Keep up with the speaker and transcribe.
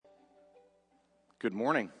Good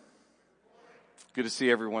morning. Good to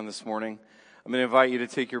see everyone this morning. I'm going to invite you to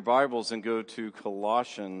take your Bibles and go to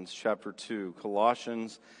Colossians chapter 2.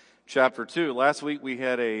 Colossians chapter 2. Last week we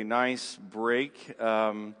had a nice break,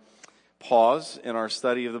 pause in our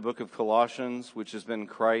study of the book of Colossians, which has been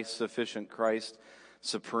Christ sufficient, Christ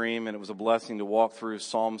supreme, and it was a blessing to walk through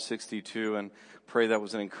Psalm 62 and pray that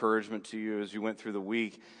was an encouragement to you as you went through the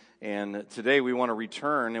week. And today we want to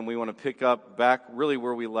return and we want to pick up back really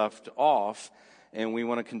where we left off. And we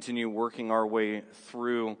want to continue working our way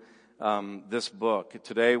through this book.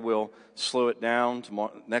 Today we'll slow it down.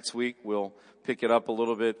 Next week we'll pick it up a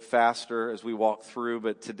little bit faster as we walk through.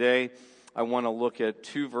 But today I want to look at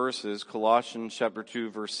two verses, Colossians chapter 2,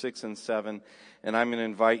 verse 6 and 7. And I'm going to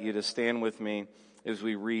invite you to stand with me as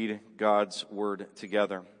we read God's Word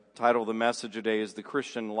together. The title of the message today is The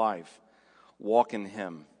Christian Life, Walk in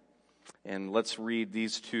Him. And let's read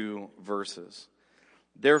these two verses.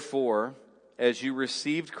 Therefore, as you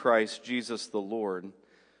received Christ Jesus the Lord,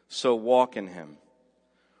 so walk in Him,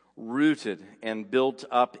 rooted and built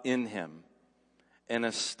up in Him, and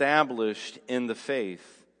established in the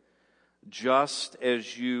faith, just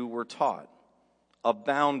as you were taught,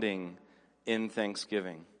 abounding in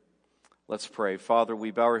thanksgiving. Let's pray. Father,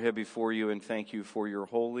 we bow our head before you and thank you for your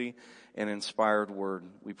holy and inspired word.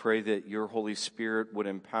 We pray that your Holy Spirit would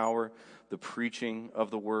empower the preaching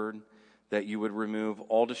of the word, that you would remove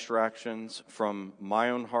all distractions from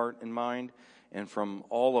my own heart and mind and from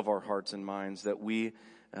all of our hearts and minds, that we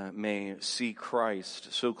may see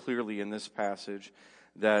Christ so clearly in this passage,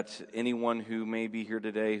 that anyone who may be here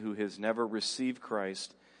today who has never received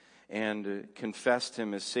Christ and confessed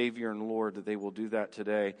Him as Savior and Lord, that they will do that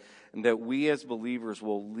today, and that we as believers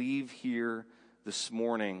will leave here this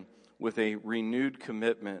morning with a renewed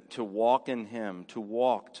commitment to walk in Him, to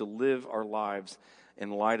live our lives in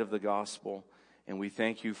light of the gospel. And we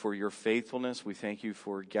thank you for your faithfulness. We thank you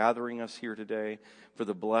for gathering us here today, for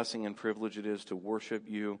the blessing and privilege it is to worship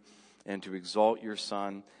you and to exalt your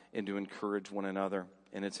Son and to encourage one another.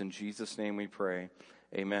 And it's in Jesus' name we pray.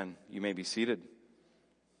 Amen. You may be seated.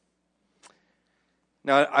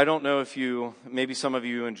 Now, I don't know if maybe some of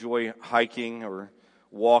you enjoy hiking or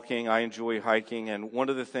walking. I enjoy hiking. And one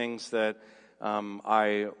of the things that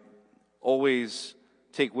I always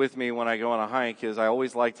take with me when I go on a hike is I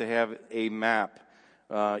always like to have a map,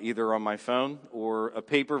 either on my phone or a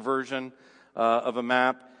paper version of a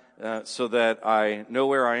map, so that I know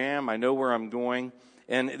where I am, I know where I'm going.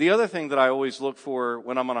 And the other thing that I always look for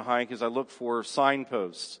when I'm on a hike is I look for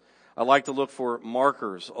signposts. I like to look for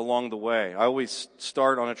markers along the way. I always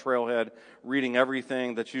start on a trailhead reading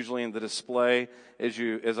everything that's usually in the display as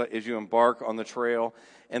you embark on the trail.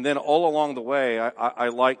 And then all along the way,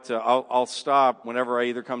 I'll stop whenever I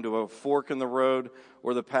either come to a fork in the road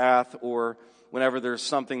or the path, or whenever there's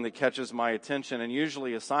something that catches my attention. And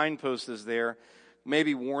usually a signpost is there,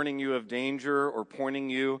 maybe warning you of danger or pointing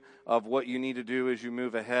you of what you need to do as you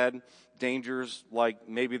move ahead. Dangers like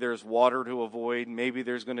maybe there's water to avoid, maybe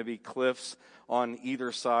there's going to be cliffs on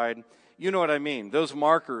either side. You know what I mean. Those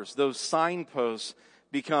markers, those signposts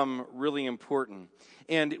become really important.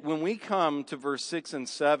 And when we come to verse 6 and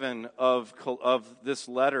 7 of this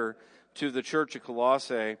letter to the church of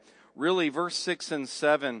Colossae, really verse 6 and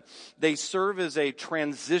 7, they serve as a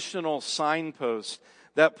transitional signpost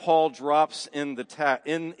that Paul drops in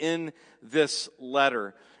this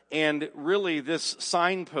letter. And really this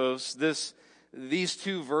signpost, these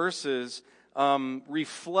two verses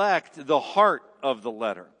reflect the heart of the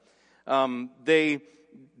letter.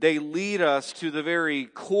 They lead us to the very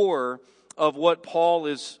core of what Paul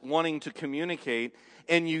is wanting to communicate.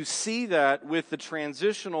 And you see that with the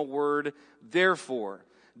transitional word, therefore.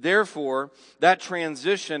 Therefore, that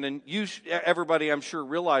transition, and everybody I'm sure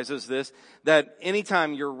realizes this, that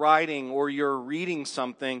anytime you're writing or you're reading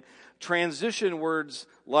something, transition words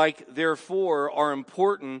like therefore are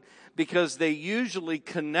important because they usually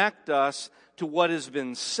connect us to what has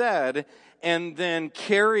been said and then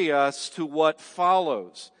carry us to what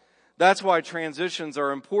follows. That's why transitions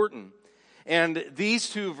are important. And these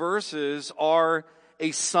two verses are a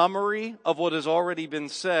summary of what has already been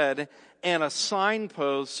said and a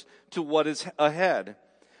signpost to what is ahead.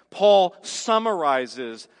 Paul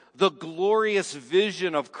summarizes the glorious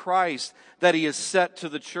vision of Christ that he has set to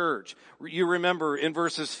the church. You remember in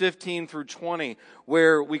verses 15 through 20,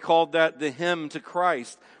 where we called that the hymn to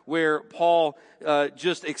Christ, where Paul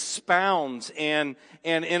just expounds and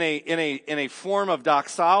in a form of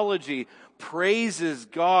doxology praises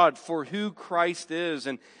God for who Christ is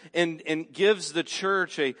and gives the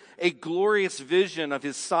church a glorious vision of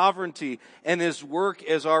His sovereignty and His work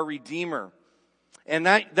as our Redeemer. And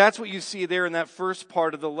that's what you see there in that first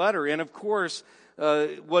part of the letter. And of course,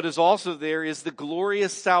 what is also there is the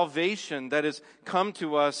glorious salvation that has come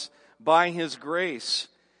to us by His grace.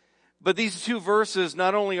 But these two verses,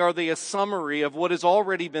 not only are they a summary of what has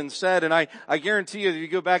already been said, and I guarantee you, if you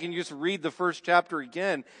go back and you just read the first chapter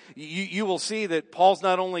again, you will see that Paul's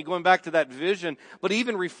not only going back to that vision, but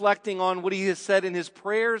even reflecting on what he has said in his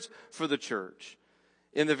prayers for the church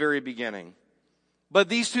in the very beginning. But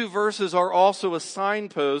these two verses are also a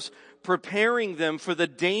signpost preparing them for the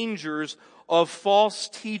dangers of false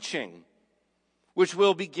teaching, which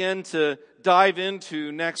we'll begin to dive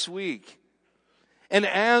into next week. And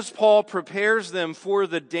as Paul prepares them for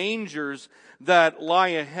the dangers that lie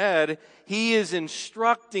ahead, he is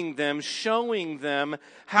instructing them, showing them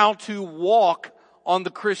how to walk on the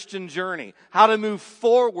Christian journey, how to move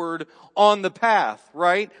forward on the path,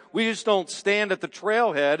 right? We just don't stand at the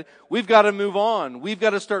trailhead. We've got to move on. We've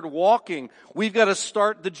got to start walking. We've got to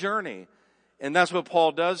start the journey. And that's what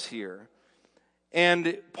Paul does here.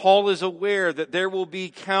 And Paul is aware that there will be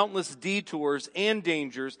countless detours and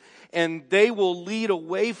dangers, and they will lead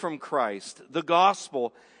away from Christ, the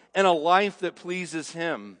gospel, and a life that pleases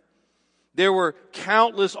Him. There were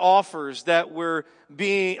countless offers that were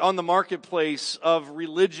being on the marketplace of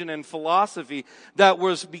religion and philosophy that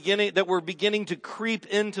were beginning to creep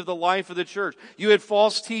into the life of the church. You had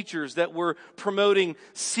false teachers that were promoting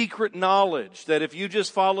secret knowledge, that if you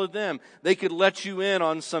just followed them, they could let you in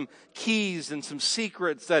on some keys and some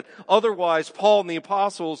secrets that otherwise Paul and the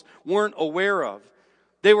apostles weren't aware of.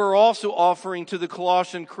 They were also offering to the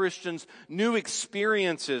Colossian Christians new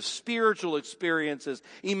experiences, spiritual experiences,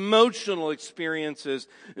 emotional experiences,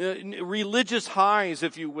 religious highs,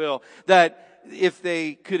 if you will, that if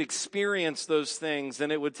they could experience those things,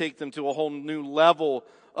 then it would take them to a whole new level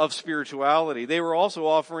of spirituality. They were also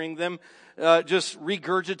offering them just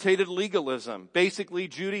regurgitated legalism, basically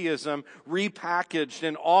Judaism repackaged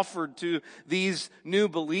and offered to these new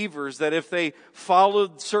believers, that if they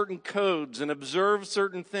followed certain codes and observed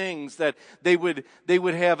certain things, that they would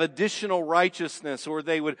have additional righteousness, or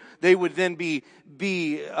they would then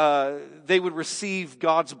they would receive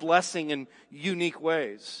God's blessing in unique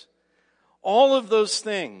ways. All of those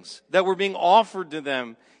things that were being offered to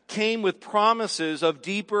them came with promises of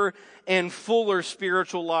deeper and fuller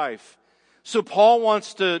spiritual life. So Paul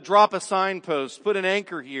wants to drop a signpost, put an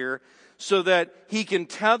anchor here, so that he can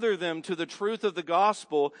tether them to the truth of the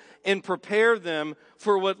gospel and prepare them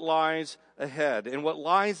for what lies ahead. And what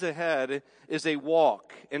lies ahead is a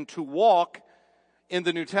walk. And to walk in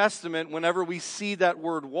the New Testament, whenever we see that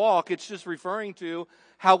word walk, it's just referring to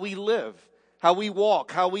how we live, how we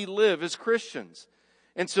walk, how we live as Christians.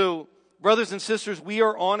 And so, brothers and sisters, we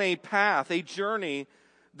are on a path, a journey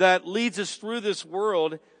that leads us through this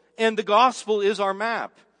world. And the gospel is our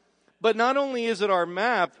map. But not only is it our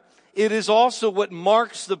map, it is also what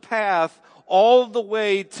marks the path all the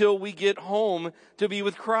way till we get home to be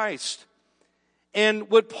with Christ.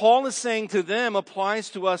 And what Paul is saying to them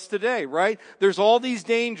applies to us today, right? There's all these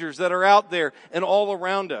dangers that are out there and all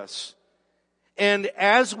around us. And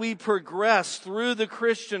as we progress through the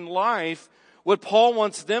Christian life, what Paul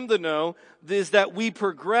wants them to know is that we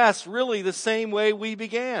progress really the same way we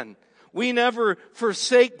began. We never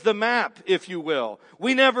forsake the map, if you will.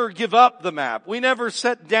 We never give up the map. We never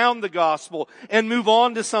set down the gospel and move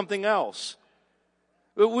on to something else.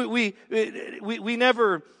 We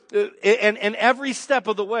never, and every step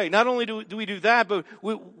of the way, not only do we do that, but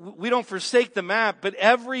we don't forsake the map, but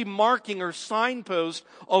every marking or signpost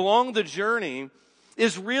along the journey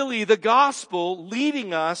is really the gospel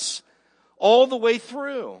leading us all the way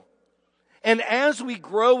through. And as we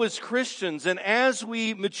grow as Christians, and as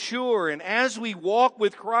we mature, and as we walk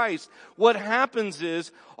with Christ, what happens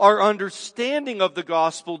is our understanding of the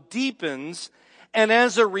gospel deepens, and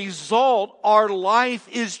as a result, our life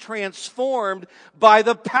is transformed by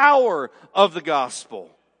the power of the gospel.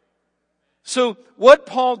 So what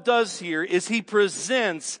Paul does here is he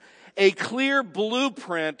presents a clear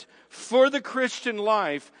blueprint for the Christian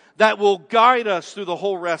life that will guide us through the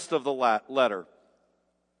whole rest of the letter.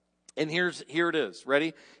 And here it is.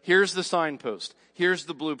 Ready? Here's the signpost. Here's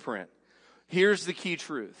the blueprint. Here's the key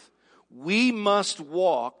truth. We must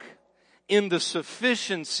walk in the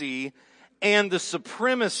sufficiency and the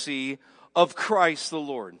supremacy of Christ the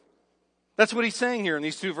Lord. That's what he's saying here in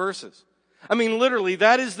these two verses. I mean, literally,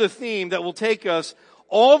 that is the theme that will take us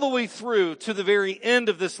all the way through to the very end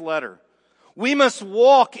of this letter. We must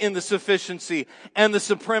walk in the sufficiency and the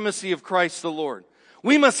supremacy of Christ the Lord.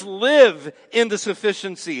 We must live in the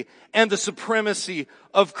sufficiency and the supremacy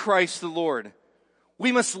of Christ the Lord.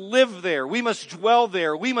 We must live there. We must dwell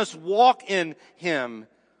there. We must walk in Him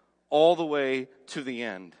all the way to the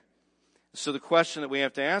end. So the question that we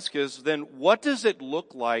have to ask is, then what does it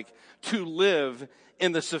look like to live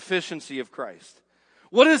in the sufficiency of Christ?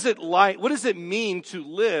 What is it like? What does it mean to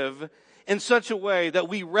live in such a way that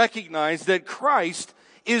we recognize that Christ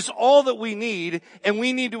is all that we need, and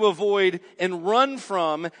we need to avoid and run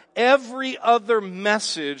from every other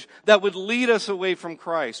message that would lead us away from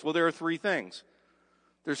Christ? Well, there are three things.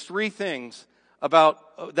 There's three things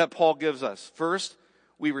about that Paul gives us. First,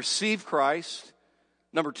 we receive Christ.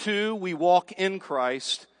 Number two, we walk in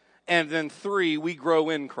Christ. And then three, we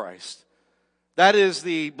grow in Christ. That is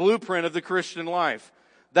the blueprint of the Christian life.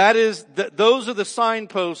 Those are the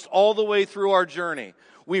signposts all the way through our journey.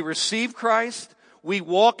 We receive Christ, we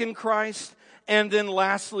walk in Christ, and then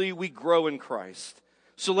lastly, we grow in Christ.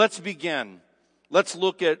 So let's begin. Let's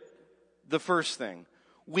look at the first thing.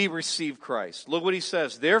 We receive Christ. Look what he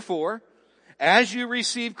says. Therefore, as you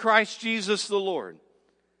receive Christ Jesus the Lord.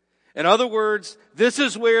 In other words, this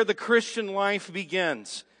is where the Christian life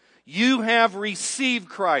begins. You have received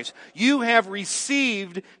Christ. You have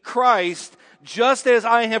received Christ just as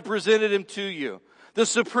I have presented him to you. The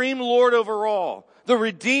supreme Lord over all. The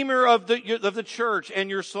Redeemer of the church and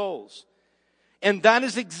your souls. And that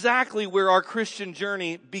is exactly where our Christian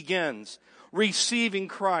journey begins. Receiving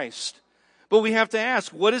Christ. But we have to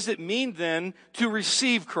ask, what does it mean then to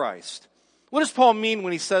receive Christ? What does Paul mean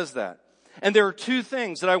when he says that? And there are two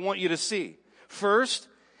things that I want you to see. First,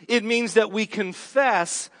 it means that we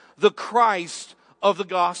confess the Christ of the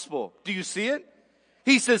gospel. Do you see it?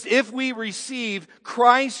 He says, if we receive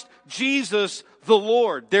Christ Jesus the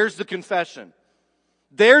Lord, there's the confession.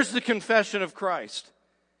 There's the confession of Christ.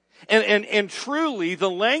 And truly, the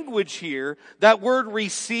language here, that word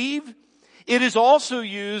receive, it is also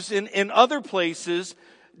used in other places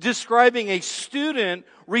describing a student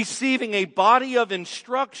receiving a body of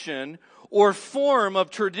instruction or form of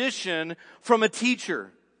tradition from a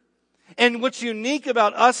teacher. And what's unique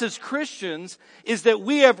about us as Christians is that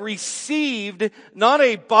we have received not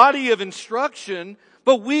a body of instruction,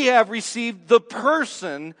 but we have received the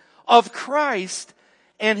person of Christ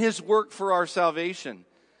and his work for our salvation.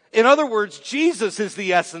 In other words, Jesus is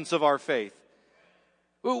the essence of our faith.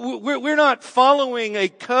 We're not following a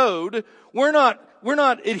code. We're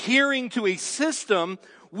not adhering to a system.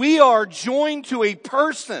 We are joined to a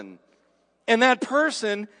person. And that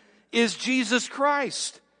person is Jesus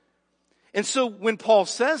Christ. And so when Paul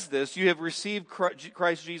says this, you have received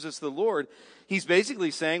Christ Jesus the Lord, he's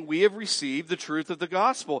basically saying we have received the truth of the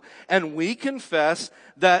gospel. And we confess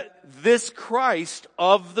that this Christ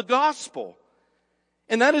of the gospel.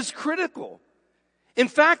 And that is critical. In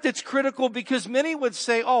fact, it's critical because many would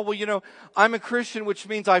say, oh, well, I'm a Christian, which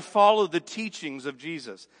means I follow the teachings of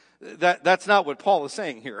Jesus. That's not what Paul is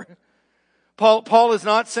saying here. Paul is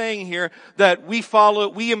not saying here that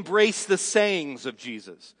we embrace the sayings of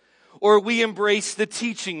Jesus, or we embrace the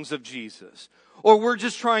teachings of Jesus, or we're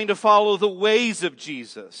just trying to follow the ways of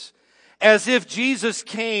Jesus, as if Jesus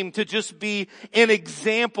came to just be an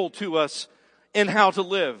example to us in how to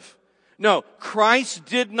live. No, Christ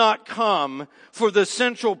did not come for the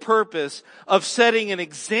central purpose of setting an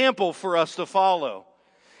example for us to follow.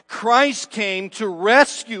 Christ came to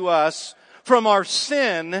rescue us from our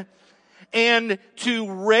sin and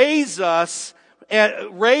to raise us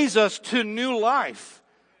to new life.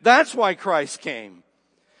 That's why Christ came.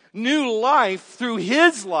 New life through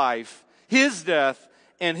his life, his death,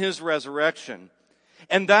 and his resurrection.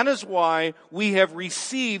 And that is why we have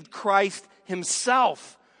received Christ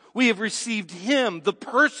himself. We have received him, the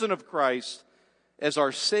person of Christ, as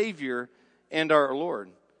our Savior and our Lord.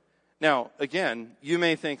 Now, again, you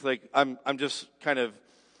may think like I'm just kind of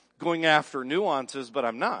going after nuances, but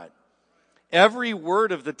I'm not. Every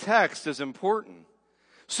word of the text is important.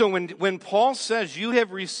 So when Paul says you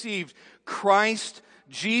have received Christ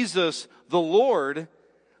Jesus the Lord,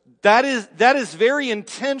 that is very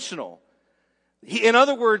intentional. In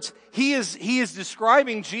other words, he is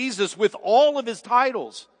describing Jesus with all of his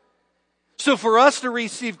titles. So for us to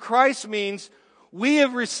receive Christ means we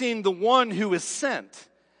have received the one who is sent.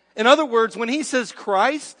 In other words, when he says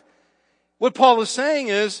Christ, what Paul is saying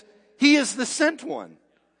is he is the sent one.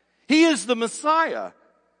 He is the Messiah.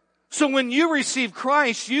 So when you receive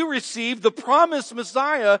Christ, you receive the promised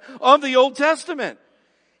Messiah of the Old Testament.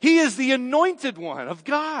 He is the anointed one of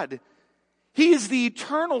God. He is the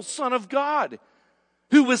eternal Son of God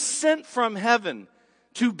who was sent from heaven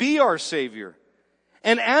to be our Savior.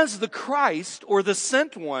 And as the Christ, or the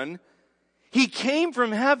sent one, he came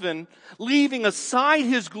from heaven, leaving aside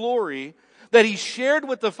his glory that he shared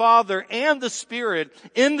with the Father and the Spirit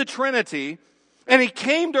in the Trinity. And he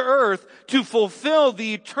came to earth to fulfill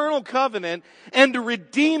the eternal covenant and to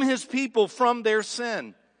redeem his people from their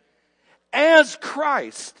sin. As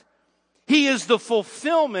Christ, he is the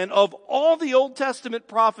fulfillment of all the Old Testament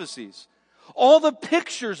prophecies, all the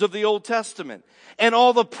pictures of the Old Testament, and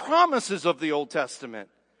all the promises of the Old Testament.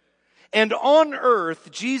 And on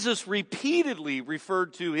earth, Jesus repeatedly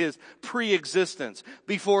referred to his pre-existence.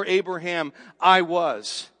 Before Abraham, I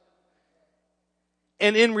was.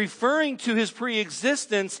 And in referring to his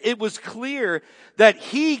pre-existence, it was clear that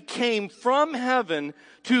he came from heaven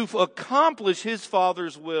to accomplish his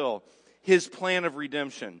Father's will, his plan of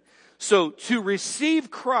redemption. So to receive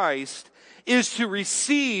Christ is to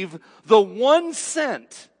receive the one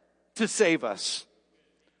sent to save us.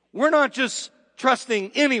 We're not just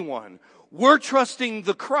trusting anyone. We're trusting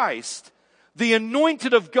the Christ, the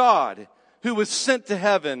anointed of God, who was sent to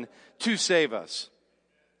heaven to save us.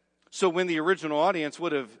 So when the original audience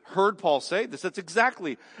would have heard Paul say this, that's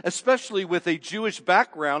exactly, especially with a Jewish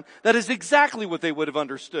background, that is exactly what they would have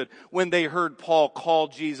understood when they heard Paul call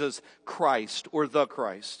Jesus Christ or the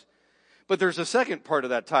Christ. But there's a second part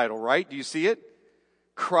of that title, right? Do you see it?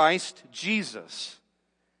 Christ Jesus.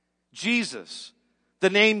 Jesus. The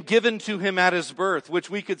name given to him at his birth, which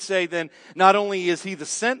we could say then, not only is he the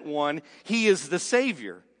sent one, he is the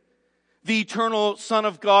Savior. The eternal Son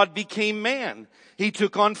of God became man. He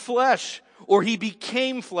took on flesh, or he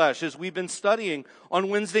became flesh, as we've been studying on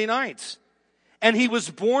Wednesday nights. And he was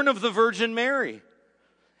born of the Virgin Mary.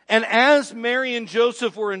 And as Mary and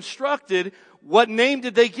Joseph were instructed, what name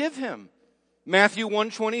did they give him? Matthew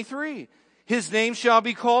 1:23. His name shall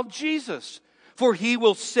be called Jesus, for he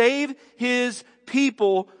will save his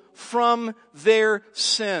people from their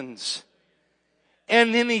sins.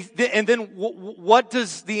 And then what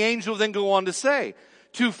does the angel then go on to say?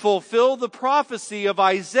 To fulfill the prophecy of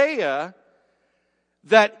Isaiah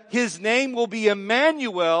that his name will be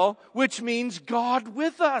Emmanuel, which means God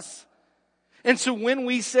with us. And so when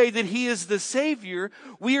we say that he is the Savior,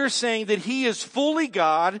 we are saying that he is fully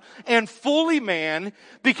God and fully man,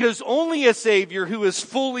 because only a Savior who is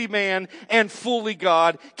fully man and fully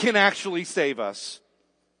God can actually save us.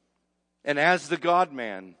 And as the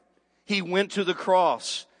God-man, he went to the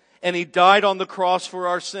cross and he died on the cross for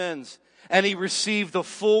our sins. And he received the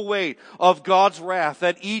full weight of God's wrath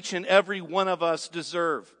that each and every one of us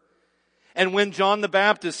deserve. And when John the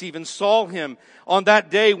Baptist even saw him on that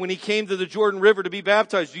day when he came to the Jordan River to be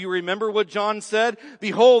baptized, do you remember what John said?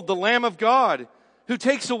 Behold, the Lamb of God who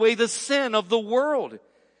takes away the sin of the world.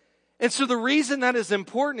 And so the reason that is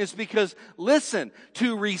important is because, listen,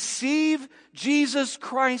 to receive Jesus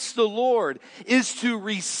Christ the Lord is to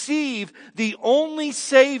receive the only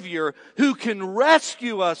Savior who can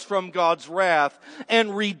rescue us from God's wrath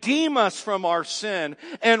and redeem us from our sin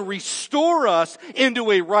and restore us into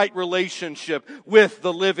a right relationship with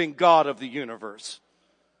the living God of the universe.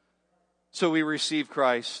 So we receive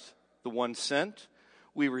Christ, the one sent.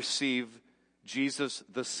 We receive Jesus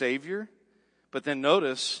the Savior. But then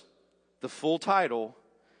notice the full title,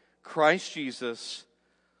 Christ Jesus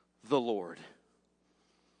the Lord.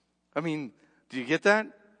 I mean, do you get that?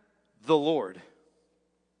 The Lord.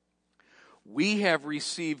 We have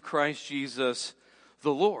received Christ Jesus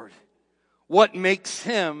the Lord. What makes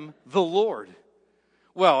him the Lord?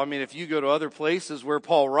 Well, I mean, if you go to other places where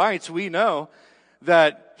Paul writes, we know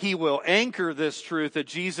that he will anchor this truth that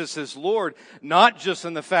Jesus is Lord, not just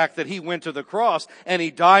in the fact that he went to the cross and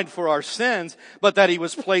he died for our sins, but that he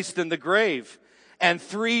was placed in the grave. And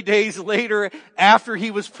 3 days later, after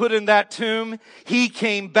he was put in that tomb, he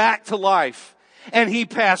came back to life. And he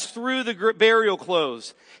passed through the burial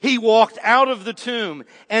clothes. He walked out of the tomb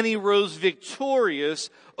and he rose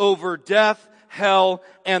victorious over death, hell,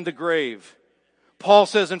 and the grave. Paul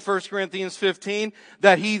says in 1 Corinthians 15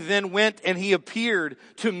 that he then went and he appeared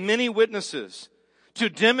to many witnesses to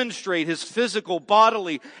demonstrate his physical,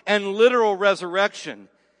 bodily, and literal resurrection.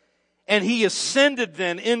 And he ascended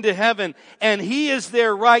then into heaven, and he is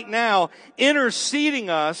there right now interceding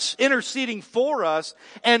for us,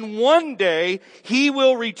 and one day he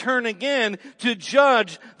will return again to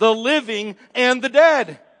judge the living and the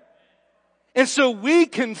dead. And so we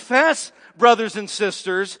confess, brothers and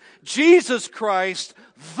sisters, Jesus Christ,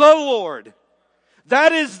 the Lord.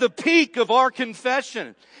 That is the peak of our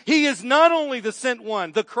confession. He is not only the sent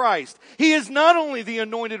one, the Christ. He is not only the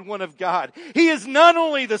anointed one of God. He is not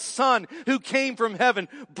only the Son who came from heaven,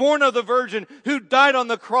 born of the Virgin, who died on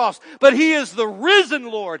the cross, but he is the risen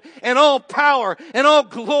Lord, and all power and all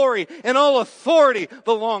glory and all authority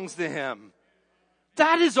belongs to him.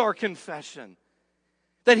 That is our confession.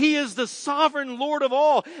 That he is the sovereign Lord of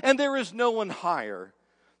all, and there is no one higher.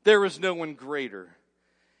 There is no one greater.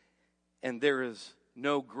 And there is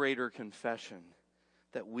no greater confession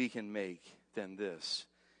that we can make than this: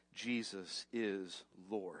 Jesus is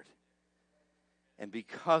Lord. And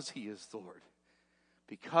because He is Lord,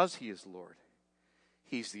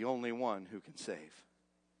 He's the only one who can save.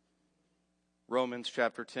 Romans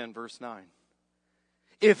chapter 10, verse 9.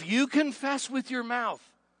 If you confess with your mouth,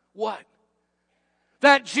 what?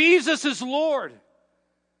 That Jesus is Lord,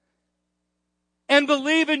 and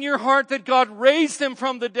believe in your heart that God raised Him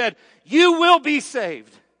from the dead, you will be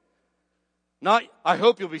saved. Not, I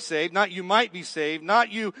hope you'll be saved. Not, you might be saved.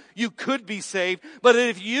 Not, you could be saved. But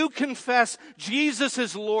if you confess Jesus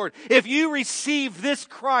as Lord, if you receive this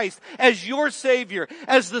Christ as your Savior,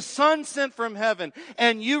 as the Son sent from heaven,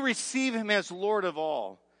 and you receive Him as Lord of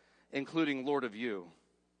all, including Lord of you,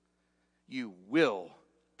 you will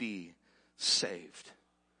be saved.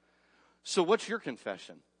 So what's your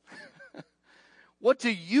confession? What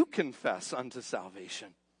do you confess unto salvation?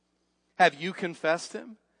 Have you confessed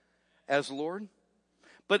Him as Lord?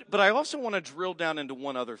 But I also want to drill down into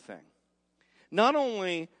one other thing. Not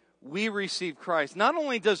only we receive Christ, not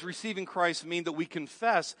only does receiving Christ mean that we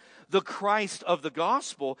confess the Christ of the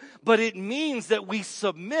gospel, but it means that we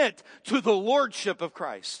submit to the lordship of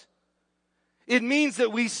Christ. It means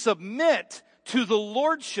that we submit to the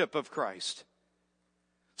lordship of Christ.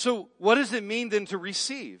 So what does it mean then to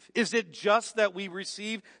receive? Is it just that we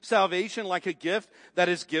receive salvation like a gift that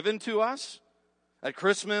is given to us at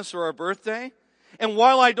Christmas or our birthday? And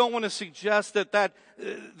while I don't want to suggest that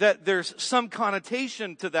there's some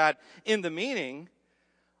connotation to that in the meaning,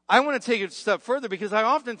 I want to take it a step further, because I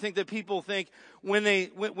often think that people think when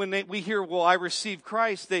we hear, well, I received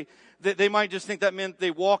Christ, they might just think that meant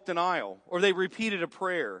they walked an aisle, or they repeated a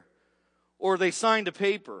prayer, or they signed a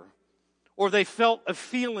paper, or they felt a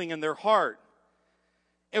feeling in their heart,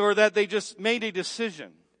 or that they just made a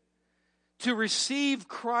decision. To receive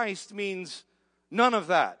Christ means none of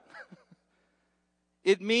that.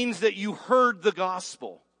 It means that you heard the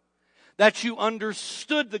gospel, that you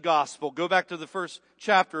understood the gospel. Go back to the first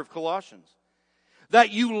chapter of Colossians. That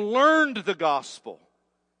you learned the gospel.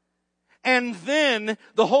 And then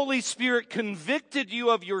the Holy Spirit convicted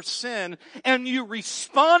you of your sin, and you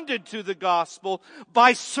responded to the gospel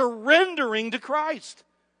by surrendering to Christ,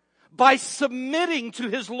 by submitting to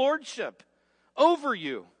His lordship over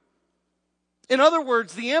you. In other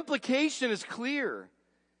words, the implication is clear.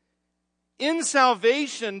 In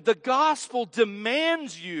salvation, the gospel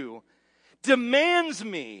demands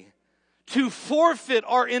me to forfeit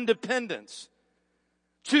our independence,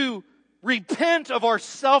 to repent of our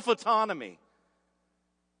self-autonomy,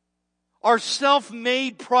 our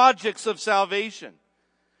self-made projects of salvation.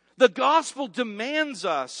 The gospel demands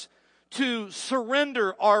us to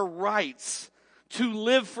surrender our rights, to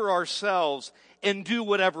live for ourselves and do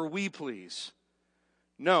whatever we please.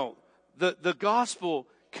 No, the gospel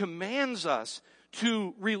commands us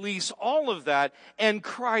to release all of that, and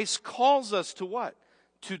Christ calls us to what?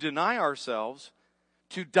 To deny ourselves,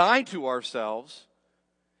 to die to ourselves,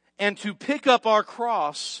 and to pick up our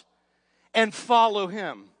cross and follow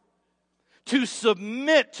Him. To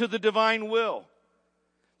submit to the divine will.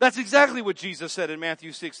 That's exactly what Jesus said in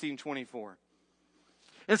Matthew 16:24.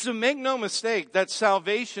 And so make no mistake that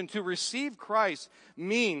salvation, to receive Christ,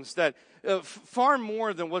 means that far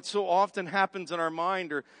more than what so often happens in our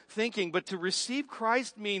mind or thinking. But to receive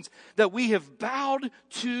Christ means that we have bowed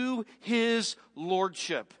to His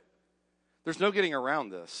lordship. There's no getting around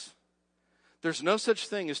this. There's no such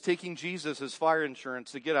thing as taking Jesus as fire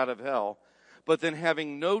insurance to get out of hell, but then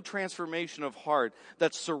having no transformation of heart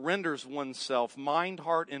that surrenders oneself, mind,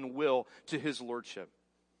 heart, and will to His lordship.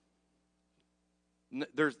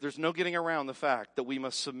 There's no getting around the fact that we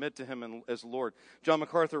must submit to Him as Lord. John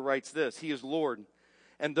MacArthur writes this: He is Lord,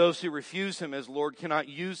 and those who refuse Him as Lord cannot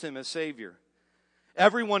use Him as Savior.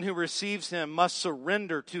 Everyone who receives Him must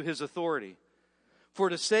surrender to His authority. For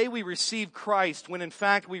to say we receive Christ when in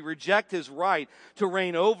fact we reject His right to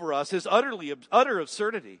reign over us is utter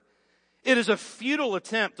absurdity. It is a futile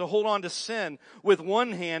attempt to hold on to sin with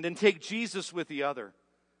one hand and take Jesus with the other.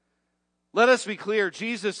 Let us be clear,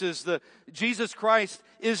 Jesus Christ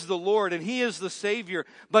is the Lord, and He is the Savior,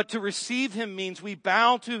 but to receive Him means we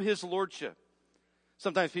bow to His lordship.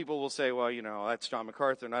 Sometimes people will say, well, that's John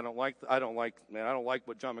MacArthur, and I don't like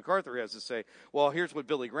what John MacArthur has to say. Well, here's what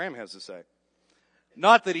Billy Graham has to say.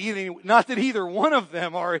 Not that either one of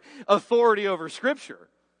them are authority over Scripture.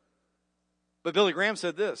 But Billy Graham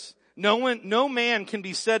said this: No man can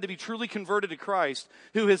be said to be truly converted to Christ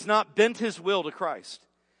who has not bent his will to Christ.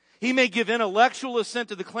 He may give intellectual assent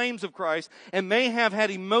to the claims of Christ and may have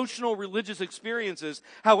had emotional religious experiences.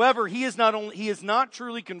 However, he is not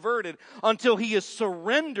truly converted until he is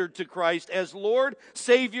surrendered to Christ as Lord,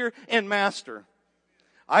 Savior, and Master.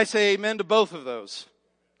 I say amen to both of those.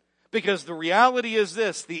 Because the reality is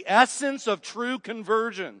this, the essence of true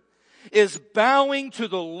conversion is bowing to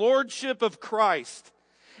the Lordship of Christ.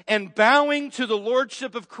 And bowing to the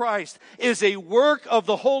Lordship of Christ is a work of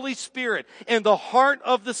the Holy Spirit in the heart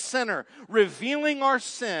of the sinner, revealing our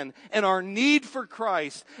sin and our need for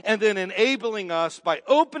Christ, and then enabling us by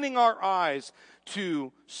opening our eyes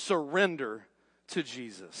to surrender to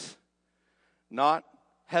Jesus. Not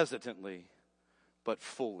hesitantly, but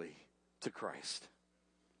fully to Christ.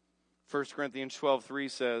 1 Corinthians 12:3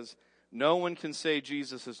 says, no one can say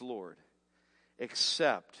Jesus is Lord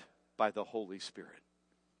except by the Holy Spirit.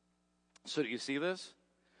 So do you see this?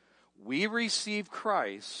 We receive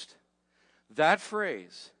Christ. That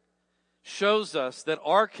phrase shows us that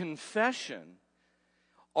our confession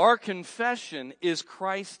is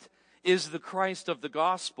Christ, is the Christ of the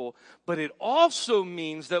gospel, but it also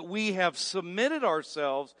means that we have submitted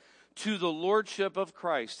ourselves to the Lordship of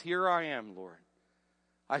Christ. Here I am, Lord.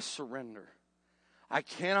 I surrender. I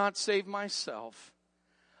cannot save myself.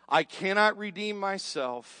 I cannot redeem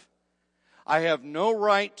myself. I have no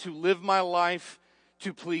right to live my life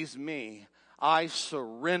to please me. I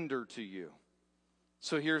surrender to you.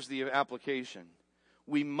 So here's the application.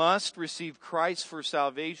 We must receive Christ for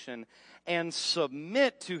salvation and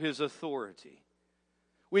submit to His authority.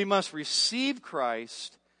 We must receive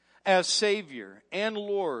Christ as Savior and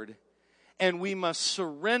Lord, and we must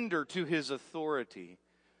surrender to His authority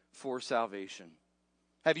for salvation.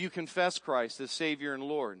 Have you confessed Christ as Savior and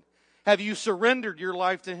Lord? Have you surrendered your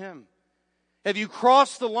life to Him? Have you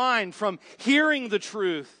crossed the line from hearing the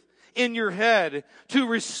truth in your head to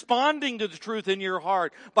responding to the truth in your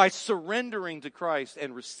heart by surrendering to Christ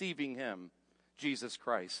and receiving Him, Jesus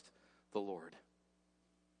Christ, the Lord?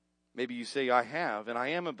 Maybe you say, I have, and I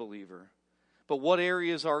am a believer. But what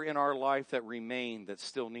areas are in our life that remain that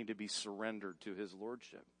still need to be surrendered to His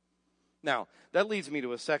Lordship? Now, that leads me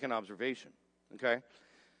to a second observation, okay?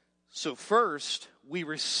 So first, we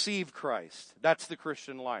receive Christ. That's the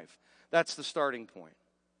Christian life. That's the starting point.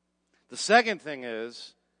 The second thing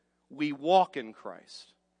is, we walk in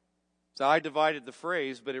Christ. So I divided the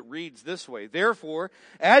phrase, but it reads this way. Therefore,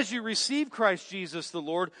 as you receive Christ Jesus the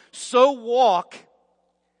Lord, so walk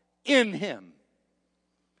in Him.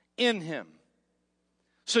 In Him.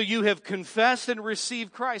 So you have confessed and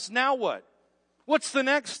received Christ. Now what? What's the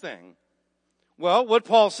next thing? Well, what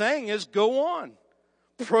Paul's saying is go on.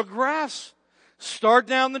 Progress. Start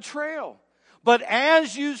down the trail. But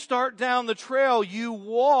as you start down the trail, you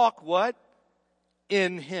walk what?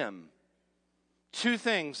 In Him. Two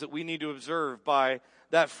things that we need to observe by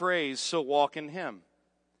that phrase, so walk in Him.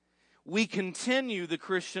 We continue the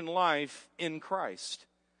Christian life in Christ.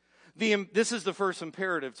 This is the first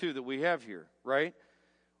imperative, too, that we have here, right?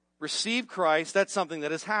 Receive Christ, that's something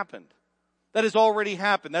that has happened. That has already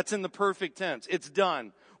happened. That's in the perfect tense. It's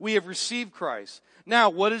done. We have received Christ. Now,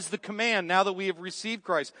 what is the command now that we have received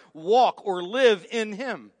Christ? Walk or live in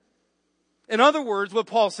Him. In other words, what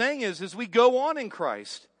Paul's saying is we go on in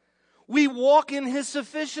Christ. We walk in His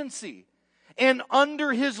sufficiency and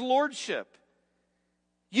under His lordship.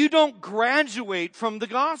 You don't graduate from the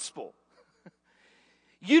gospel.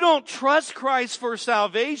 You don't trust Christ for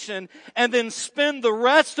salvation and then spend the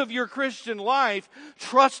rest of your Christian life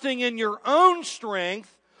trusting in your own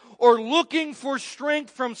strength or looking for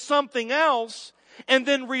strength from something else and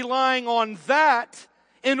then relying on that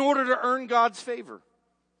in order to earn God's favor.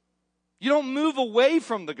 You don't move away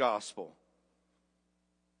from the gospel.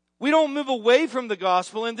 We don't move away from the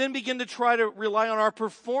gospel and then begin to try to rely on our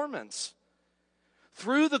performance.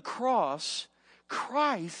 Through the cross,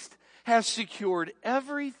 Christ has secured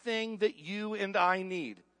everything that you and I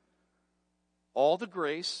need. All the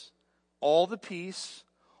grace, all the peace,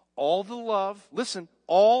 all the love, listen,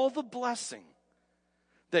 all the blessing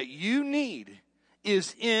that you need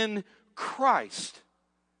is in Christ.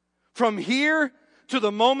 From here to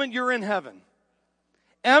the moment you're in heaven,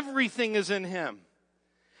 everything is in Him.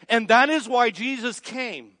 And that is why Jesus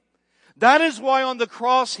came. That is why on the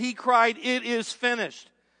cross He cried, "It is finished."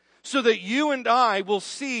 So that you and I will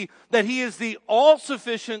see that He is the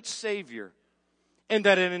all-sufficient Savior. And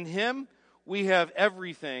that in Him we have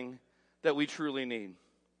everything that we truly need.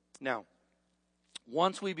 Now,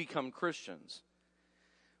 once we become Christians,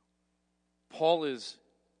 Paul is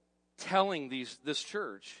telling this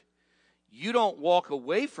church, you don't walk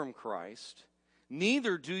away from Christ,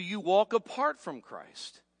 neither do you walk apart from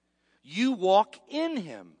Christ. You walk in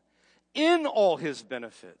Him in all his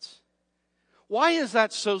benefits. Why is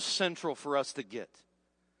that so central for us to get?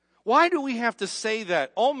 Why do we have to say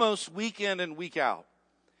that almost week in and week out?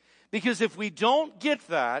 Because if we don't get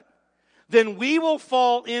that, then we will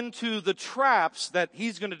fall into the traps that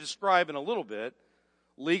he's going to describe in a little bit.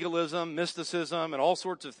 Legalism, mysticism, and all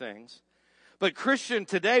sorts of things. But Christian,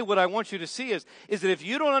 today what I want you to see is that if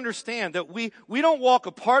you don't understand that we don't walk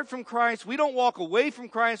apart from Christ, we don't walk away from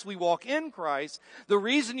Christ, we walk in Christ, the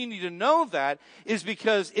reason you need to know that is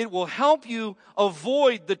because it will help you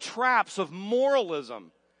avoid the traps of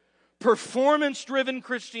moralism, performance-driven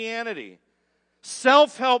Christianity,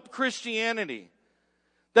 self-help Christianity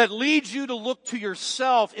that leads you to look to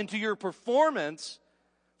yourself and to your performance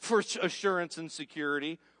for assurance and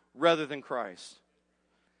security rather than Christ.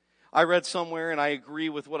 I read somewhere, and I agree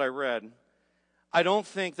with what I read. I don't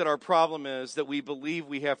think that our problem is that we believe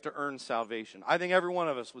we have to earn salvation. I think every one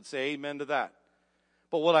of us would say amen to that.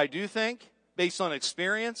 But what I do think, based on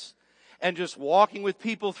experience and just walking with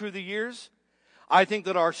people through the years, I think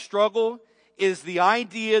that our struggle is the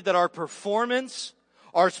idea that our performance,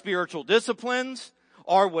 our spiritual disciplines,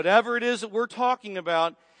 or whatever it is that we're talking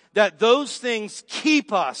about, that those things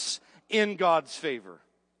keep us in God's favor.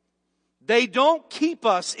 They don't keep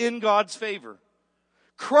us in God's favor.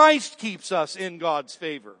 Christ keeps us in God's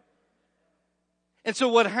favor. And so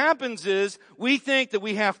what happens is we think that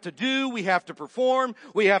we have to perform,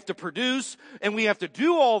 we have to produce, and we have to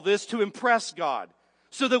do all this to impress God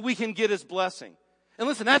so that we can get his blessing. And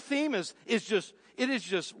listen, that theme is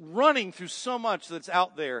just running through so much that's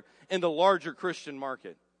out there in the larger Christian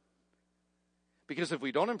market. Because if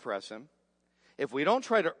we don't impress him, if we don't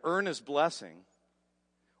try to earn his blessing,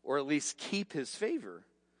 or at least keep his favor,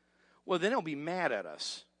 well, then he'll be mad at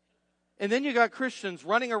us. And then you got Christians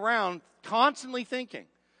running around constantly thinking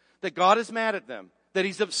that God is mad at them, that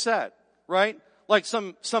he's upset, right? Like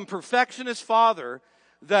some perfectionist father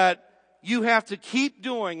that you have to keep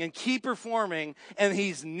doing and keep performing, and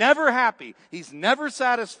he's never happy. He's never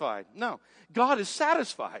satisfied. No, God is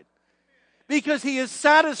satisfied because he is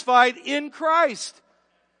satisfied in Christ.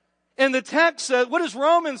 And the text says, what does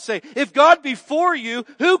Romans say? If God be for you,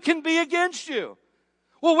 who can be against you?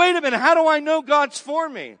 Well, wait a minute. How do I know God's for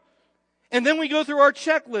me? And then we go through our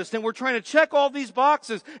checklist and we're trying to check all these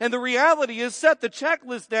boxes. And the reality is set the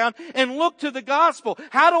checklist down and look to the gospel.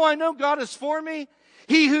 How do I know God is for me?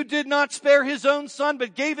 He who did not spare his own son,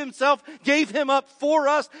 but gave him up for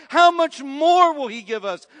us. How much more will he give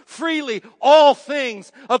us freely all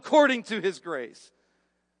things according to his grace?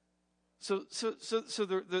 So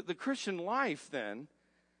the Christian life then,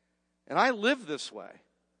 and I live this way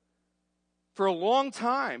for a long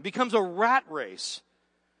time, becomes a rat race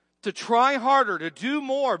to try harder, to do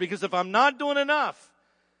more, because if I'm not doing enough,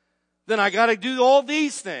 then I got to do all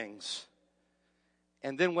these things.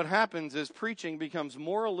 And then what happens is preaching becomes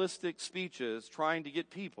moralistic speeches trying to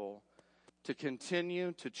get people to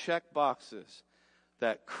continue to check boxes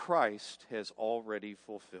that Christ has already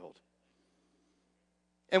fulfilled.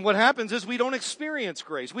 And what happens is we don't experience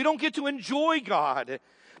grace. We don't get to enjoy God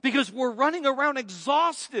because we're running around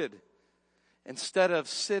exhausted instead of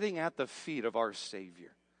sitting at the feet of our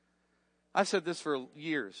Savior. I've said this for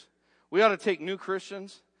years. We ought to take new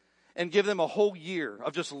Christians and give them a whole year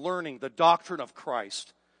of just learning the doctrine of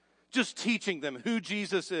Christ. Just teaching them who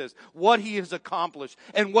Jesus is, what he has accomplished,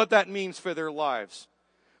 and what that means for their lives.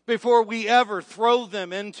 Before we ever throw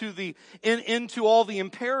them into all the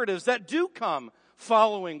imperatives that do come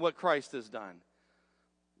following what Christ has done.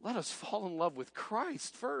 Let us fall in love with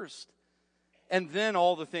Christ first. And then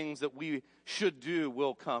all the things that we should do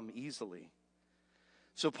will come easily.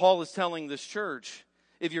 So Paul is telling this church,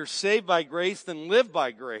 if you're saved by grace, then live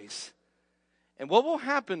by grace. And what will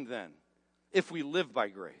happen then if we live by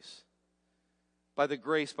grace? By the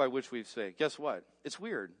grace by which we've saved. Guess what? It's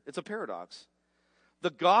weird. It's a paradox.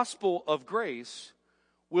 The gospel of grace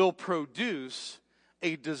will produce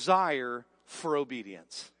a desire for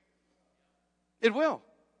obedience. It will.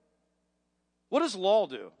 What does law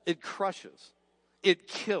do? It crushes. It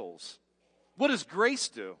kills. What does grace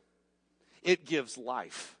do? It gives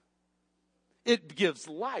life. It gives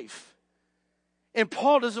life. And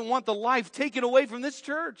Paul doesn't want the life taken away from this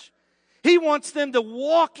church. He wants them to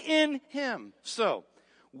walk in him. So,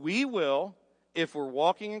 we will, if we're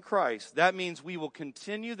walking in Christ, that means we will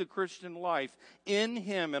continue the Christian life in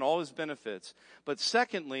him and all his benefits. But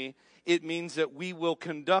secondly, it means that we will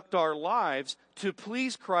conduct our lives to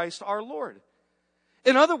please Christ our Lord.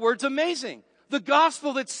 In other words, amazing. The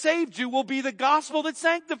gospel that saved you will be the gospel that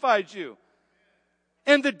sanctifies you.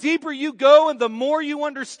 And the deeper you go and the more you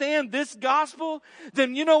understand this gospel,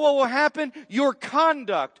 then you know what will happen? Your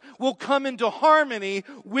conduct will come into harmony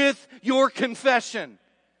with your confession.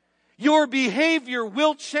 Your behavior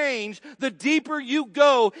will change the deeper you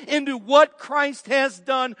go into what Christ has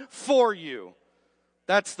done for you.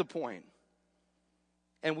 That's the point.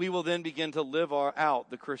 And we will then begin to live out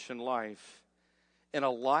the Christian life in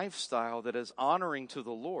a lifestyle that is honoring to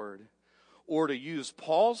the Lord, or to use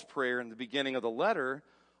Paul's prayer in the beginning of the letter,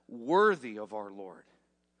 worthy of our Lord.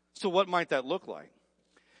 So what might that look like?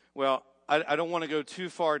 Well, I don't want to go too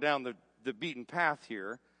far down the beaten path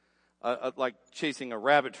here, like chasing a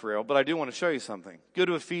rabbit trail, but I do want to show you something. Go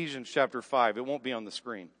to Ephesians chapter 5. It won't be on the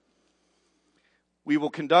screen. We will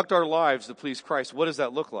conduct our lives to please Christ. What does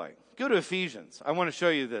that look like? Go to Ephesians. I want to show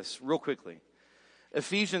you this real quickly.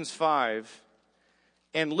 Ephesians 5,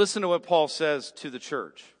 and listen to what Paul says to the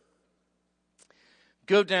church.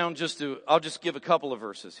 Go down I'll just give a couple of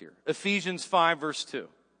verses here. Ephesians 5, verse 2.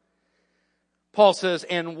 Paul says,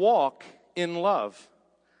 and walk in love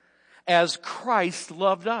as Christ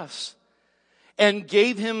loved us and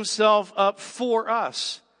gave himself up for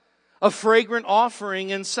us, a fragrant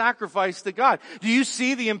offering and sacrifice to God. Do you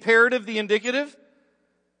see the imperative, the indicative?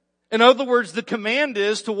 In other words, the command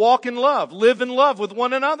is to walk in love, live in love with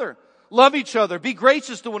one another, love each other, be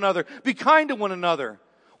gracious to one another, be kind to one another.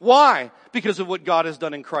 Why? Because of what God has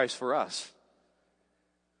done in Christ for us.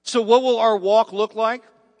 So what will our walk look like?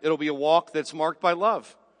 It'll be a walk that's marked by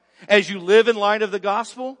love. As you live in light of the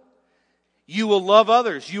gospel, you will love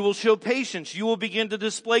others. You will show patience. You will begin to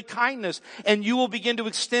display kindness. And you will begin to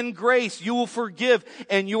extend grace. You will forgive.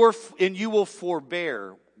 And you will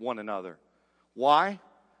forbear one another. Why?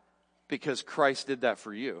 Because Christ did that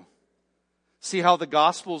for you. See how the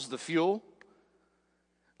gospel's the fuel?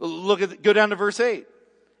 Go down to verse 8.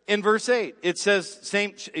 In verse 8, it says,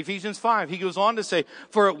 same Ephesians 5, he goes on to say,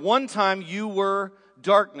 for at one time you were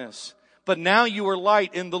darkness, but now you are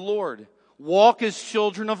light in the Lord. Walk as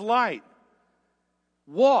children of light.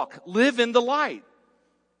 Walk, live in the light.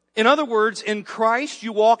 In other words, in Christ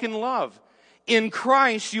you walk in love. In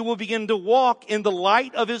Christ you will begin to walk in the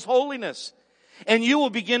light of His holiness. And you will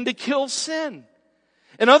begin to kill sin.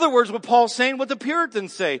 In other words, what Paul's saying, what the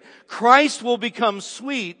Puritans say, Christ will become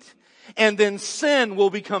sweet, and then sin will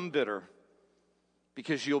become bitter.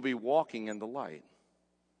 Because you'll be walking in the light.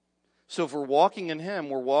 So if we're walking in Him,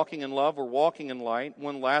 we're walking in love, we're walking in light.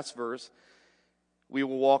 One last verse, we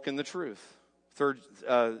will walk in the truth. 3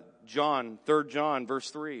 John verse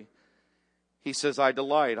 3. He says, I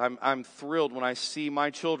delight, I'm thrilled when I see my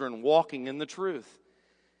children walking in the truth.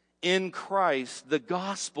 In Christ, the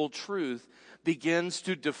gospel truth begins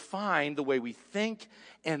to define the way we think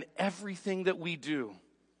and everything that we do.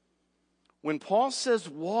 When Paul says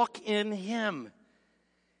walk in Him,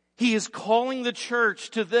 he is calling the church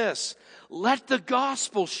to this. Let the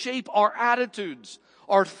gospel shape our attitudes,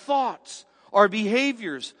 our thoughts, our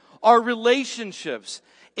behaviors, our relationships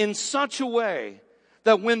in such a way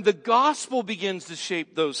that when the gospel begins to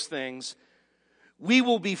shape those things, we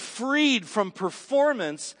will be freed from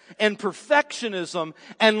performance and perfectionism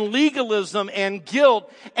and legalism and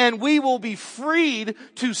guilt, and we will be freed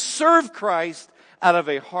to serve Christ out of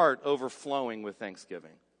a heart overflowing with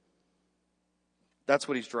thanksgiving. That's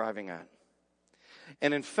what he's driving at.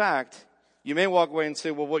 And in fact, you may walk away and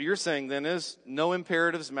say, well, what you're saying then is no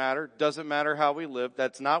imperatives matter, doesn't matter how we live.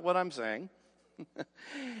 That's not what I'm saying.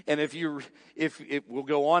 And if we'll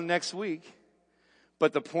go on next week.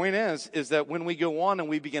 But the point is that when we go on and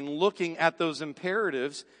we begin looking at those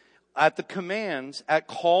imperatives, at the commands, at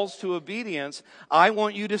calls to obedience, I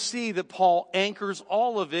want you to see that Paul anchors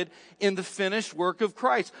all of it in the finished work of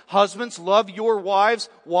Christ. Husbands, love your wives.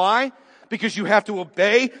 Why? Because you have to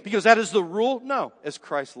obey? Because that is the rule? No, as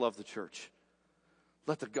Christ loved the church.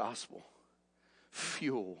 Let the gospel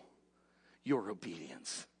fuel your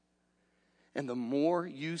obedience. And the more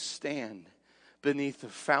you stand beneath the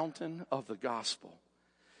fountain of the gospel,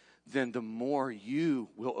 then the more you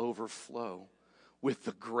will overflow with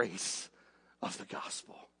the grace of the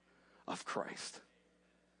gospel of Christ.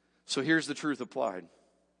 So here's the truth applied,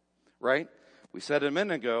 right? We said a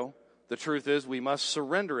minute ago, the truth is we must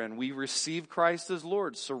surrender and we receive Christ as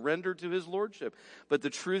Lord, surrender to His Lordship. But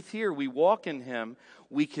the truth here, we walk in Him,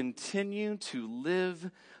 we continue to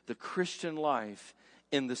live the Christian life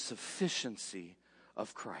in the sufficiency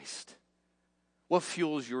of Christ. What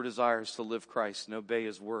fuels your desires to live Christ and obey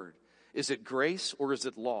His word? Is it grace or is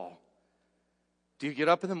it law? Do you get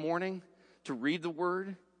up in the morning to read the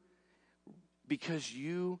word because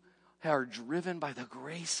you are driven by the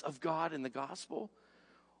grace of God in the gospel?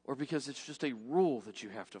 Or because it's just a rule that you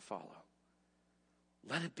have to follow?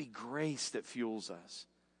 Let it be grace that fuels us.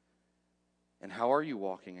 And how are you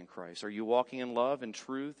walking in Christ? Are you walking in love and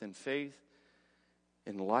truth and faith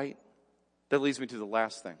and light? That leads me to the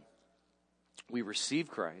last thing. We receive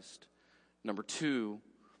Christ. Number two,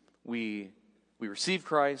 we receive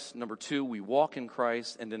Christ. Number two, we walk in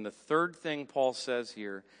Christ. And then the third thing Paul says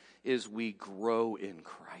here is we grow in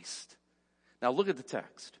Christ. Now look at the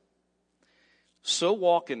text. So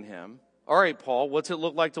walk in him. All right, Paul, what's it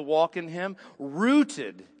look like to walk in him?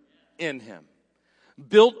 Rooted in him.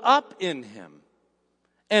 Built up in him.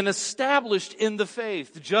 And established in the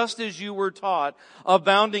faith, just as you were taught,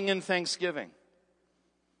 abounding in thanksgiving.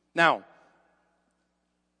 Now,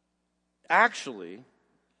 actually,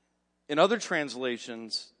 in other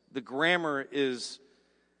translations, the grammar is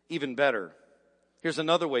even better. Here's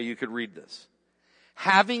another way you could read this.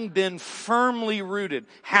 Having been firmly rooted,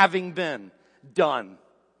 having been done.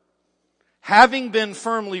 Having been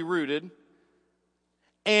firmly rooted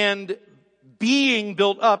and being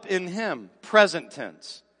built up in him, present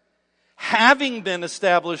tense. Having been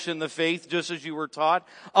established in the faith, just as you were taught,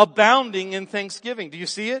 abounding in thanksgiving. Do you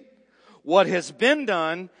see it? What has been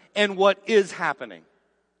done and what is happening.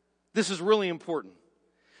 This is really important.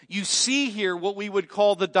 You see here what we would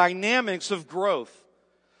call the dynamics of growth.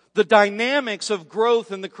 The dynamics of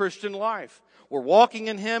growth in the Christian life. We're walking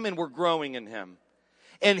in him and we're growing in him.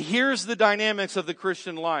 And here's the dynamics of the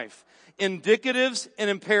Christian life. Indicatives and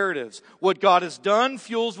imperatives. What God has done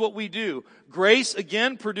fuels what we do. Grace,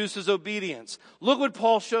 again, produces obedience. Look what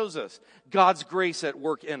Paul shows us. God's grace at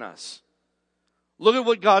work in us. Look at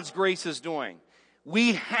what God's grace is doing.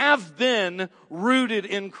 We have been rooted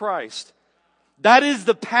in Christ. That is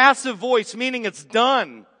the passive voice, meaning it's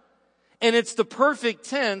done. And it's the perfect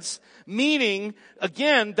tense, meaning,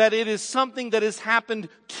 again, that it is something that has happened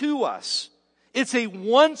to us. It's a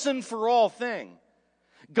once and for all thing.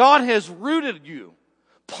 God has rooted you,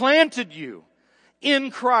 planted you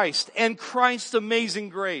in Christ and Christ's amazing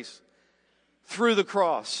grace through the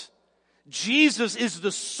cross. Jesus is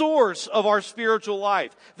the source of our spiritual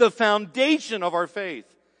life, the foundation of our faith,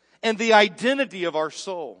 and the identity of our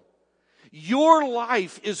soul. Your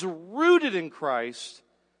life is rooted in Christ,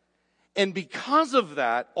 and because of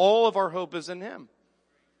that, all of our hope is in him.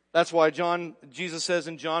 That's why Jesus says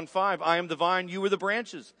in John 5, I am the vine, you are the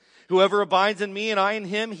branches. Whoever abides in me and I in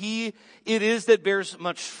him, he it is that bears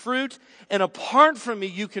much fruit. And apart from me,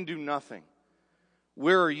 you can do nothing.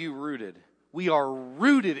 Where are you rooted? We are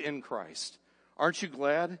rooted in Christ. Aren't you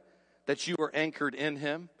glad that you are anchored in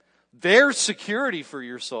him? There's security for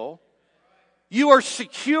your soul. You are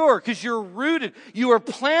secure because you're rooted. You are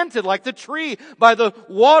planted like the tree by the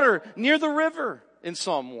water near the river in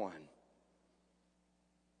Psalm 1.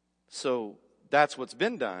 So that's what's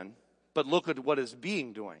been done. But look at what is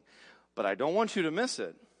being doing. But I don't want you to miss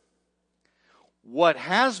it. What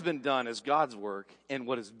has been done is God's work, and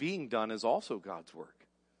what is being done is also God's work.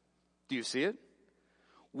 Do you see it?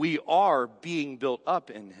 We are being built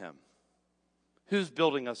up in him. Who's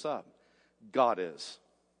building us up? God is.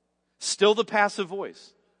 Still the passive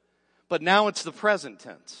voice. But now it's the present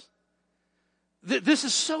tense. This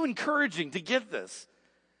is so encouraging to get this.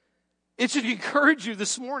 It should encourage you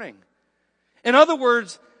this morning. In other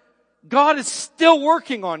words, God is still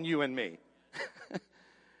working on you and me.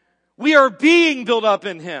 We are being built up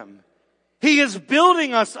in him. He is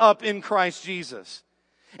building us up in Christ Jesus.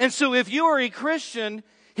 And so if you are a Christian,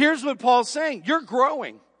 here's what Paul's saying. You're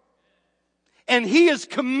growing. And he is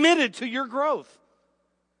committed to your growth.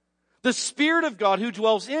 The Spirit of God who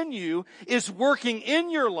dwells in you is working in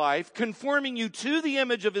your life, conforming you to the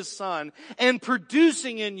image of his Son, and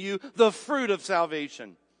producing in you the fruit of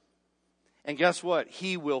salvation. And guess what?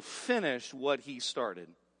 He will finish what he started.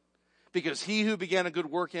 Because he who began a good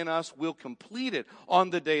work in us will complete it on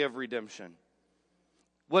the day of redemption.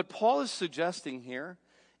 What Paul is suggesting here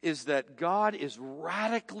is that God is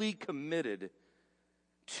radically committed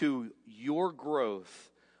to your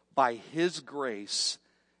growth by his grace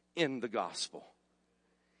in the gospel.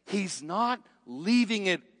 He's not leaving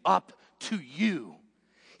it up to you.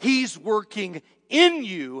 He's working in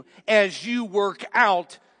you as you work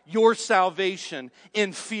out your salvation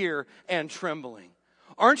in fear and trembling.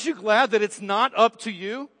 Aren't you glad that it's not up to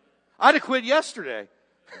you? I'd have quit yesterday.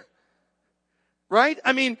 Right?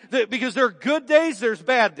 I mean, because there are good days, there's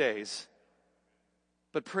bad days.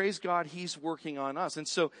 But praise God, he's working on us. And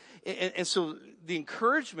so the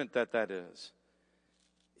encouragement that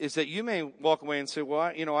is that you may walk away and say, well,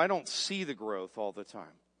 I don't see the growth all the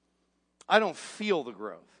time. I don't feel the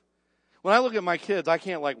growth. When I look at my kids, I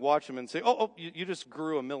can't watch them and say, you just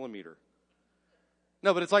grew a millimeter.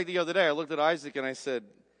 No, but it's like the other day, I looked at Isaac and I said,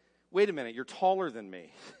 wait a minute, you're taller than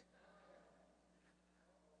me.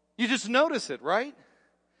 You just notice it, right?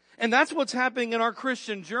 And that's what's happening in our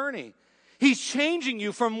Christian journey. He's changing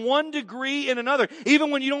you from one degree in another,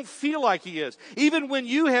 even when you don't feel like He is. Even when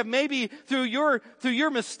you have maybe through your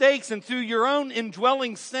mistakes and through your own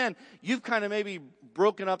indwelling sin, you've kind of maybe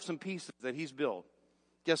broken up some pieces that He's built.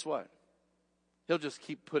 Guess what? He'll just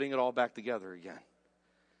keep putting it all back together again.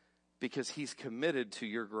 Because He's committed to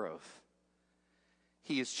your growth.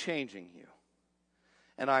 He is changing you.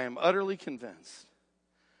 And I am utterly convinced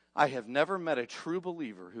I have never met a true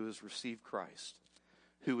believer who has received Christ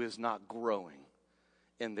who is not growing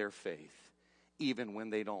in their faith, even when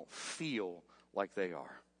they don't feel like they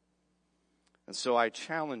are. And so I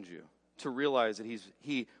challenge you to realize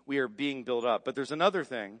that we are being built up. But there's another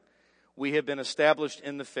thing. We have been established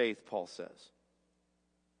in the faith, Paul says.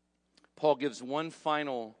 Paul gives one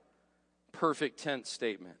final perfect tense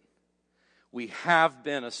statement. We have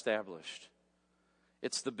been established.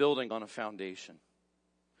 It's the building on a foundation.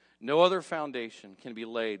 No other foundation can be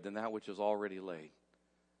laid than that which is already laid,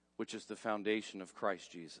 which is the foundation of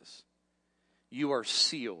Christ Jesus. You are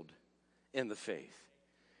sealed in the faith.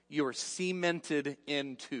 You are cemented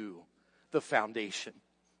into the foundation.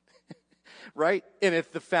 Right? And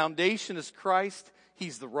if the foundation is Christ,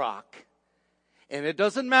 He's the rock. And it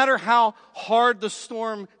doesn't matter how hard the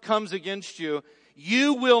storm comes against you,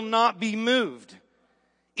 you will not be moved.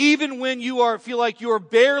 Even when you feel like you are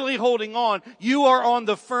barely holding on, you are on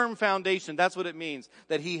the firm foundation. That's what it means,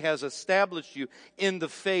 that He has established you in the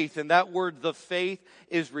faith. And that word, the faith,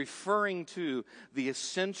 is referring to the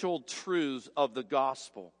essential truths of the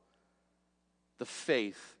gospel. The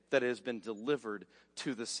faith that has been delivered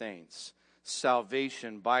to the saints.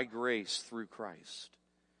 Salvation by grace through Christ.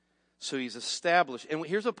 So He's established. And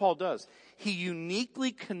here's what Paul does. He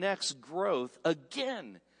uniquely connects growth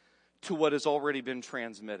again to what has already been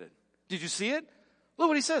transmitted. Did you see it? Look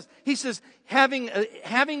what he says. He says, having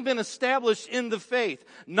been established in the faith,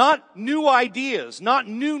 not new ideas, not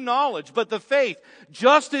new knowledge, but the faith,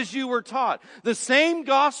 just as you were taught. The same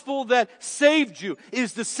gospel that saved you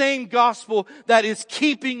is the same gospel that is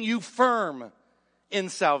keeping you firm in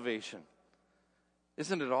salvation.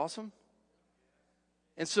 Isn't it awesome?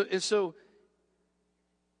 And so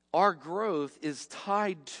our growth is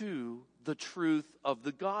tied to the truth of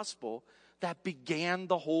the gospel that began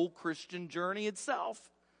the whole Christian journey itself.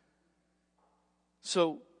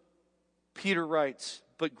 So Peter writes,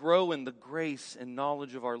 but grow in the grace and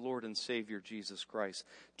knowledge of our Lord and Savior Jesus Christ.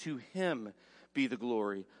 To Him be the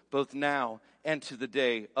glory, both now and to the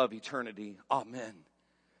day of eternity. Amen.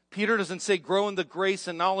 Peter doesn't say grow in the grace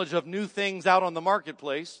and knowledge of new things out on the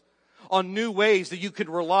marketplace, on new ways that you could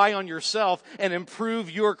rely on yourself and improve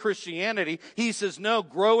your Christianity. He says, no,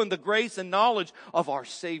 grow in the grace and knowledge of our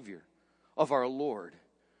Savior, of our Lord.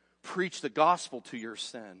 Preach the gospel to your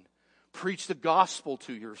sin. Preach the gospel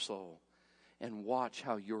to your soul. And watch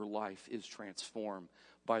how your life is transformed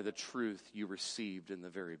by the truth you received in the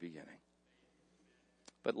very beginning.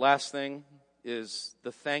 But last thing is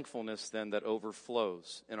the thankfulness then that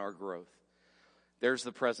overflows in our growth. There's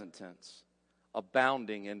the present tense.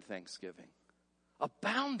 Abounding in thanksgiving.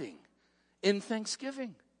 Abounding in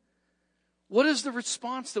thanksgiving. What is the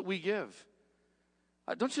response that we give?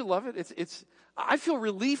 Don't you love it? I feel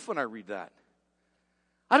relief when I read that.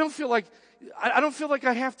 I don't feel like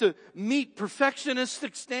I have to meet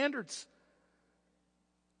perfectionistic standards.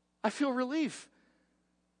 I feel relief.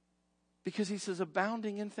 Because he says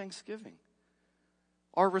abounding in thanksgiving.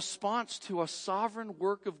 Our response to a sovereign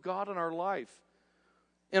work of God in our life,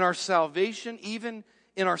 in our salvation, even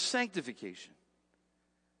in our sanctification,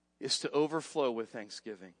 is to overflow with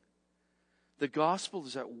thanksgiving. The gospel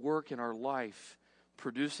is at work in our life,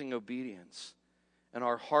 producing obedience. And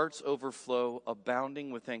our hearts overflow,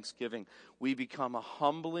 abounding with thanksgiving. We become a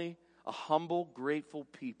humble, grateful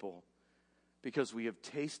people because we have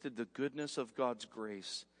tasted the goodness of God's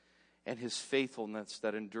grace and His faithfulness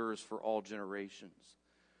that endures for all generations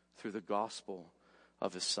through the gospel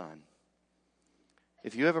of His Son.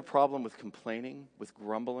 If you have a problem with complaining, with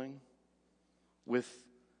grumbling, with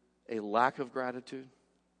a lack of gratitude,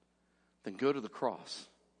 then go to the cross.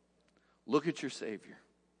 Look at your Savior,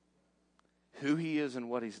 who He is and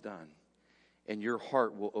what He's done, and your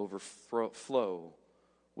heart will overflow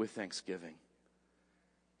with thanksgiving.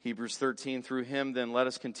 Hebrews 13, through Him then let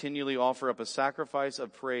us continually offer up a sacrifice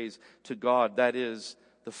of praise to God, that is,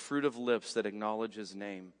 the fruit of lips that acknowledge His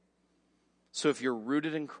name. So if you're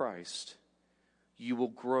rooted in Christ, you will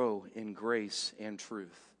grow in grace and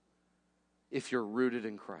truth. If you're rooted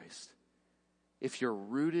in Christ. If you're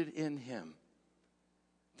rooted in Him,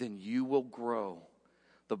 then you will grow.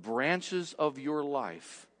 The branches of your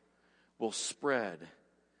life will spread.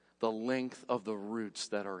 the length of the roots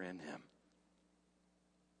that are in him.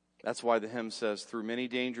 That's why the hymn says, through many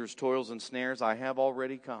dangers, toils, and snares, I have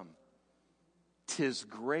already come. 'Tis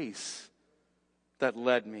grace that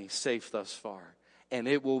led me safe thus far, and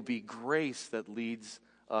it will be grace that leads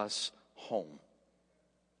us home.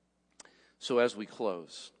 So as we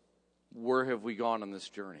close, where have we gone on this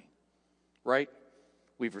journey? Right?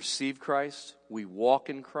 We've received Christ, we walk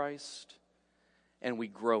in Christ, and we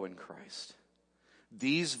grow in Christ.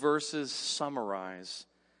 These verses summarize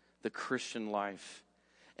the Christian life,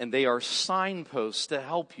 and they are signposts to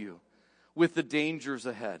help you with the dangers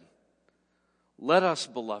ahead. Let us,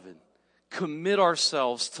 beloved, commit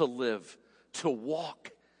ourselves to live, to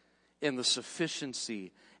walk in the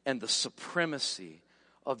sufficiency and the supremacy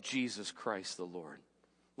of Jesus Christ the Lord.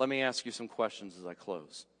 Let me ask you some questions as I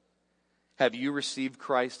close. Have you received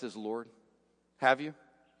Christ as Lord? Have you?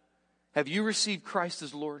 Have you received Christ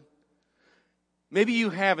as Lord? Maybe you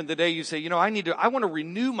have, and today you say, I want to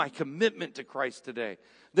renew my commitment to Christ today.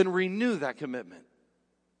 Then renew that commitment.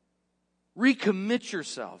 Recommit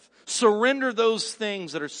yourself. Surrender those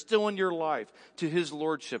things that are still in your life to His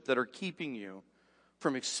Lordship that are keeping you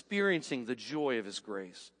from experiencing the joy of His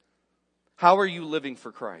grace. How are you living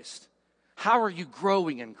for Christ? How are you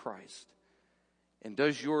growing in Christ? And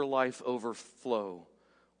does your life overflow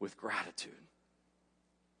with gratitude?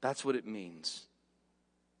 That's what it means.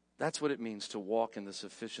 That's what it means to walk in the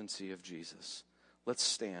sufficiency of Jesus. Let's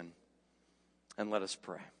stand and let us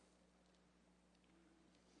pray.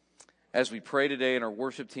 As we pray today and our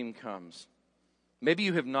worship team comes, maybe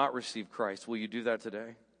you have not received Christ. Will you do that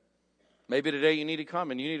today? Maybe today you need to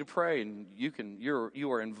come and you need to pray, and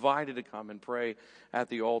you are invited to come and pray at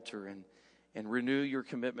the altar and renew your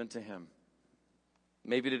commitment to Him.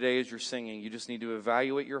 Maybe today as you're singing, you just need to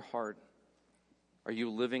evaluate your heart. Are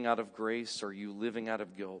you living out of grace? Are you living out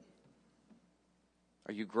of guilt?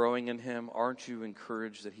 Are you growing in Him? Aren't you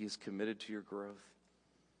encouraged that He is committed to your growth?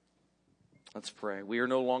 Let's pray. We are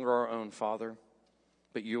no longer our own, Father,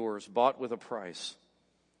 but yours, bought with a price.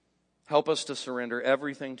 Help us to surrender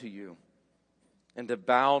everything to you and to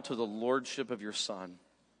bow to the lordship of your Son.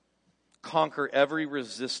 Conquer every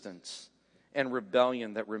resistance and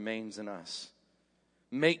rebellion that remains in us.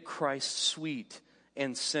 Make Christ sweet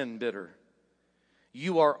and sin bitter.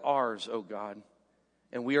 You are ours, O God,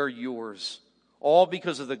 and we are yours, all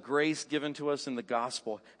because of the grace given to us in the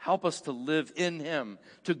gospel. Help us to live in Him,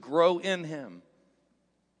 to grow in Him.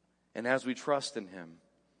 And as we trust in Him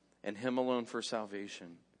and Him alone for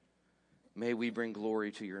salvation, may we bring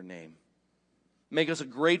glory to your name. Make us a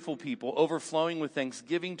grateful people, overflowing with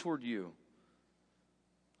thanksgiving toward you,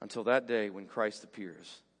 until that day when Christ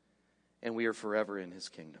appears and we are forever in His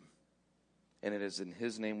kingdom. And it is in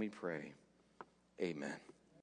His name we pray. Amen.